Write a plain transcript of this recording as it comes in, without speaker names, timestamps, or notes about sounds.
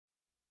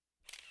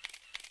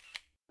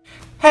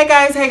Hey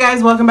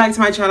guys, welcome back to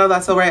my channel,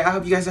 That's Alright. I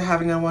hope you guys are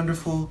having a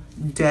wonderful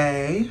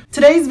day.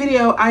 Today's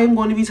video, I am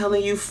going to be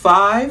telling you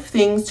 5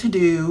 things to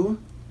do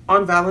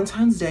on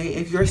Valentine's Day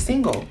if you're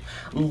single,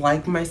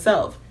 like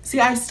myself.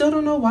 See, I still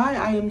don't know why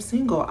I am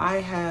single.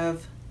 I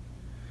have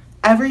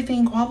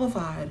everything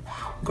qualified.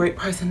 Great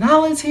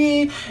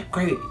personality,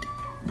 great.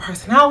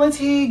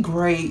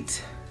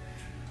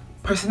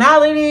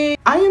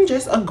 I am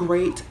just a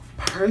great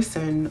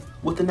person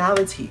with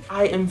anality.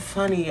 I am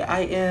funny.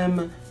 I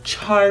am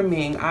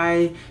charming.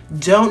 I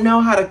don't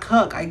know how to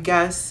cook, I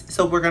guess,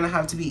 so we're gonna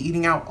have to be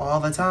eating out all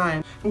the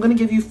time. I'm gonna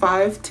give you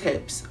 5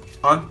 tips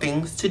on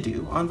things to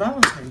do on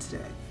Valentine's Day,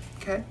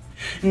 okay?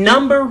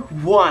 Number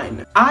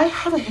 1, I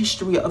have a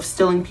history of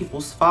stealing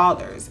people's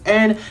fathers,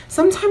 and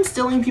sometimes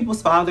stealing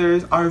people's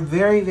fathers are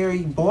very,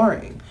 very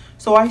boring.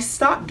 So I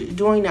stopped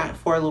doing that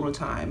for a little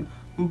time,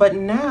 but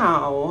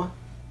now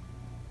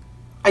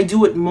I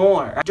do it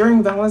more.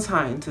 During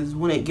Valentine's is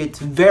when it gets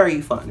very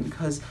fun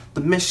because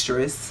the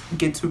mistress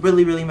gets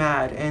really, really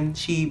mad and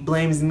she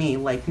blames me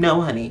like,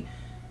 no honey,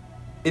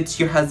 it's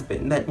your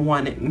husband that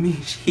wanted me.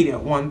 He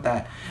didn't want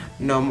that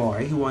no more.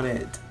 He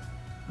wanted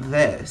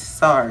this,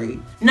 sorry.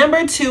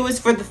 Number 2 is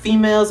for the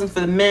females and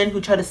for the men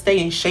who try to stay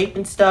in shape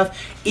and stuff.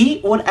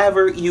 Eat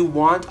whatever you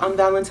want on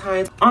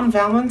Valentine's. On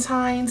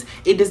Valentine's,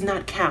 it does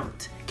not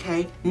count.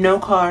 Okay, no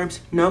carbs,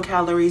 no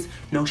calories,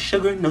 no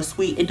sugar, no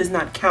sweet. It does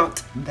not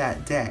count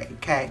that day,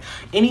 okay?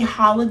 Any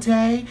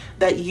holiday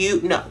that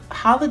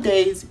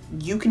holidays,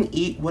 you can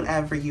eat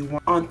whatever you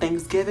want. On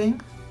Thanksgiving,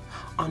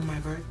 on my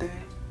birthday,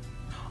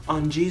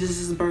 on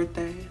Jesus's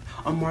birthday,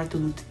 on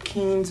Martin Luther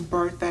King's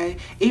birthday,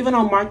 even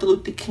on Martin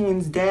Luther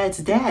King's dad's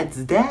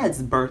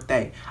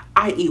birthday,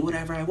 I eat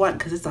whatever I want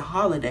because it's a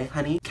holiday,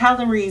 honey.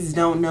 Calories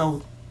don't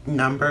know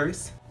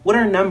numbers. What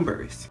are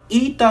numbers?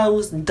 Eat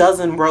those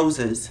dozen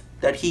roses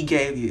that he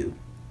gave you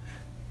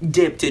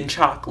dipped in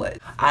chocolate.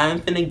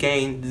 I'm finna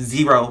gain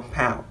 0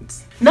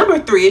 pounds. Number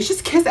 3 is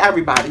just kiss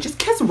everybody. Just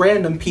kiss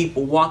random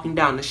people walking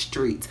down the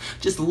streets.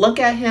 Just look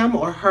at him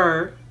or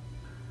her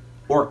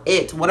or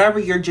it, whatever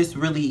you're just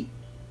really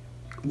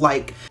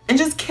like, and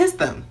just kiss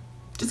them.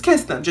 Just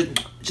kiss them.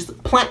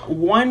 Just plant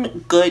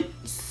one good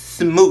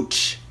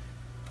smooch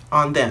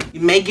on them. You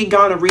may get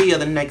gonorrhea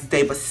the next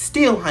day, but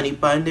still, honey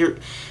bun,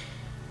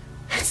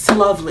 it's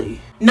lovely.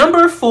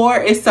 Number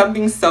 4 is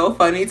something so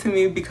funny to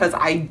me because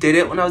I did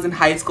it when I was in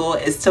high school,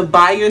 is to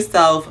buy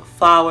yourself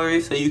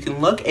flowers so you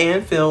can look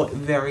and feel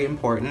very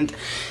important.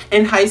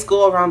 In high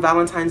school, around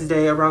Valentine's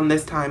Day, around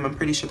this time, I'm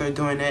pretty sure they're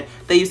doing it,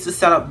 they used to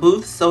set up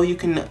booths so you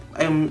can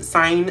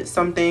sign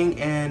something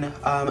and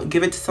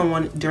give it to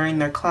someone during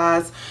their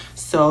class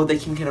so they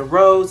can get a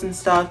rose and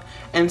stuff.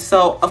 And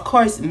so, of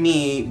course,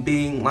 me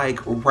being like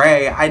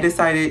Ray, I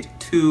decided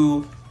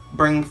to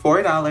bring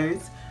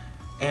 $4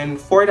 and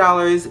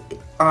 $4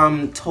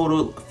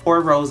 total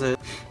 4 roses,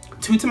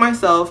 2 to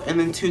myself and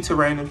then 2 to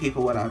random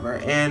people, whatever.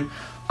 And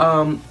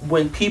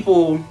when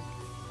people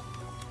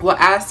will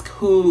ask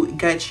who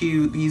gets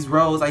you these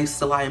roses, I used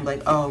to lie and be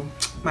like, oh,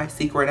 my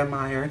secret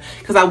admirer,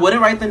 because I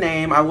wouldn't write the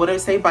name, I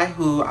wouldn't say by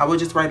who, I would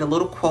just write a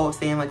little quote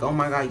saying like, oh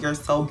my god, you're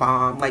so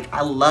bomb, like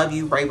I love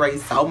you, Ray,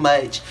 so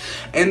much.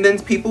 And then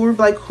people were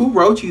like, who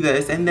wrote you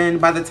this? And then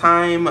by the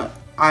time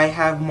I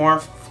have more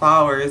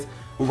flowers,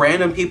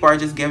 random people are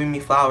just giving me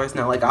flowers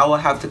now. Like I will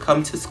have to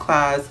come to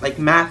class, like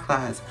math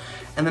class,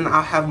 and then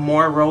I'll have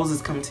more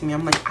roses come to me.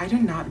 I'm like, I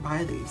did not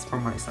buy these for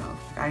myself.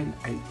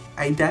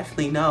 I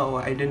definitely know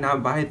I did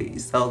not buy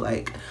these. So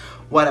like,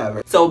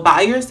 whatever. So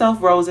buy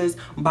yourself roses,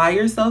 buy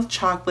yourself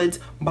chocolates,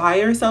 buy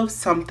yourself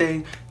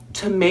something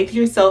to make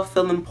yourself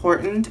feel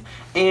important.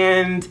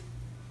 And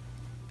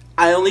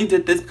I only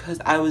did this because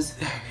I was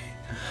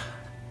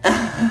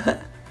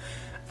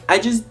I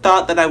just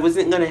thought that I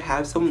wasn't gonna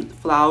have some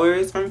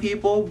flowers from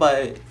people,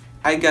 but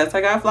I guess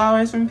I got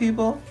flowers from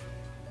people.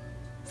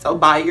 So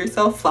buy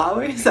yourself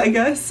flowers, I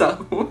guess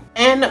so.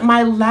 And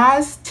my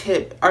last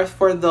tip are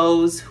for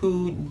those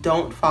who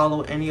don't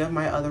follow any of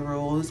my other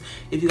rules.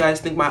 If you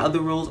guys think my other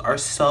rules are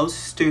so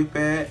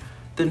stupid,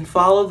 then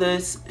follow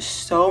this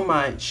so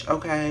much,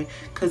 okay?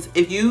 Because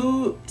if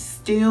you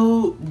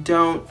still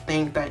don't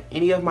think that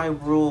any of my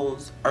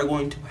rules are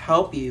going to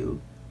help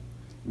you,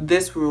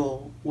 this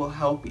rule will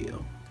help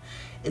you.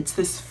 It's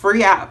this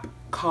free app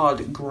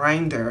called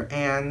Grindr,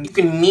 and you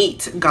can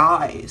meet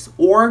guys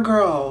or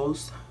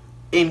girls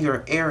in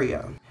your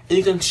area and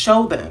you can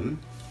show them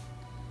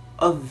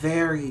a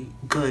very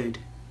good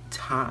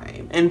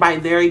time. And by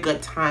very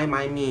good time,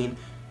 I mean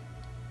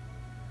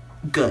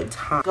good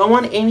time. Go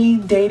on any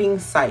dating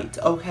site,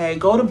 okay?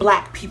 Go to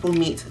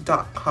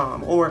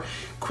blackpeoplemeet.com or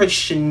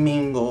Christian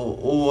Mingle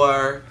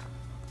or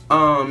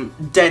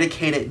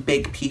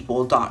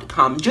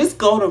dedicatedbigpeople.com. Just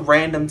go to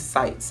random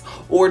sites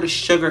or to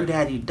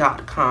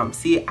sugardaddy.com.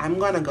 See, I'm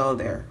gonna go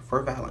there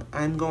for Valentine.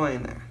 I'm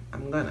going there.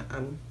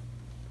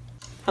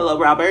 Hello,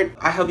 Robert.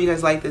 I hope you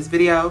guys like this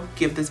video.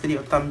 Give this video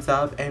a thumbs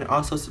up and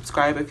also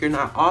subscribe if you're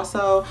not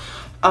also.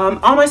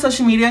 All my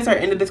social medias are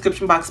in the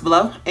description box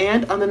below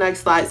and on the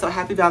next slide. So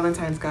happy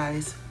Valentine's,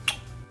 guys.